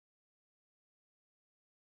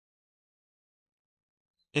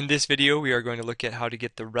In this video, we are going to look at how to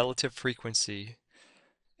get the relative frequency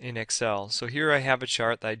in Excel. So here I have a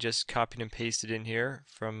chart that I just copied and pasted in here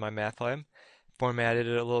from my math lab, formatted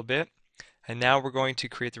it a little bit, and now we're going to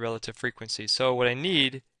create the relative frequency. So what I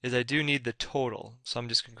need is I do need the total. So I'm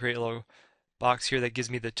just going to create a little box here that gives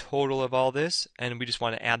me the total of all this, and we just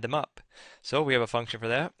want to add them up. So we have a function for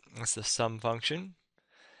that. That's the sum function.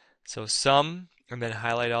 So sum, and then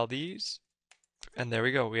highlight all these, and there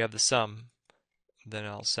we go. We have the sum. Then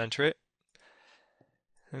I'll center it.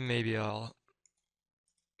 And maybe I'll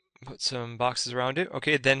put some boxes around it.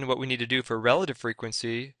 Okay, then what we need to do for relative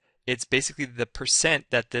frequency, it's basically the percent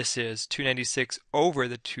that this is 296 over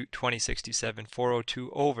the 2067,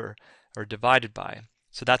 402 over, or divided by.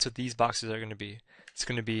 So that's what these boxes are going to be. It's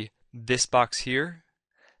going to be this box here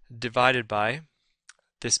divided by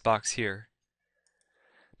this box here.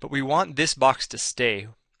 But we want this box to stay.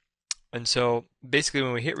 And so basically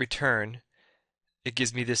when we hit return, it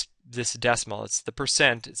gives me this decimal. It's the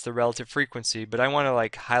percent, it's the relative frequency, but I want to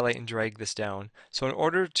like highlight and drag this down. So in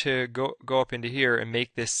order to go up into here and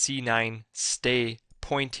make this C9 stay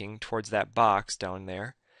pointing towards that box down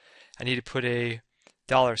there, I need to put a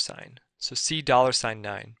dollar sign. So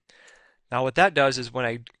 $9. Now what that does is when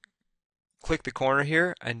I click the corner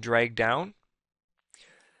here and drag down,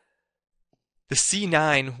 the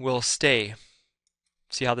C9 will stay.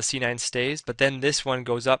 See how the C9 stays? But then this one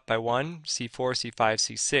goes up by 1, C4, C5,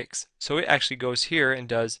 C6. So it actually goes here and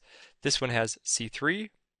does, this one has C3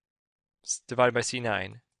 divided by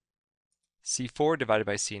C9, C4 divided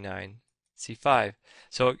by C9, C5.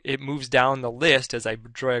 So it moves down the list as I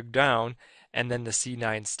drag down, and then the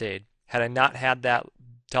C9 stayed. Had I not had that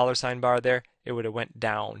dollar sign bar there, it would have went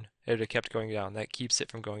down. It would have kept going down. That keeps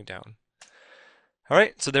it from going down. All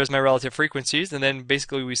right, so there's my relative frequencies, and then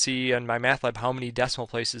basically we see in my math lab how many decimal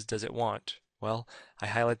places does it want. Well, I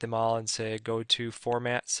highlight them all and say go to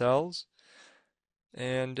Format Cells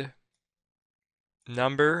and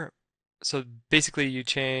Number. So basically you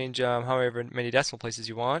change however many decimal places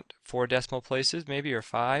you want, 4 decimal places maybe, or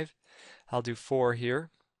 5. I'll do 4 here.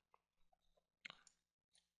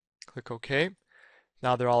 Click OK.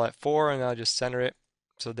 Now they're all at 4, and I'll just center it.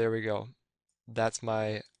 So there we go. That's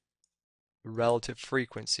my relative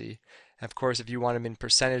frequency. Of course, if you want them in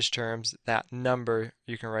percentage terms, that number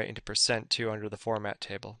you can write into percent too under the format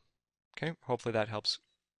table. Okay, hopefully that helps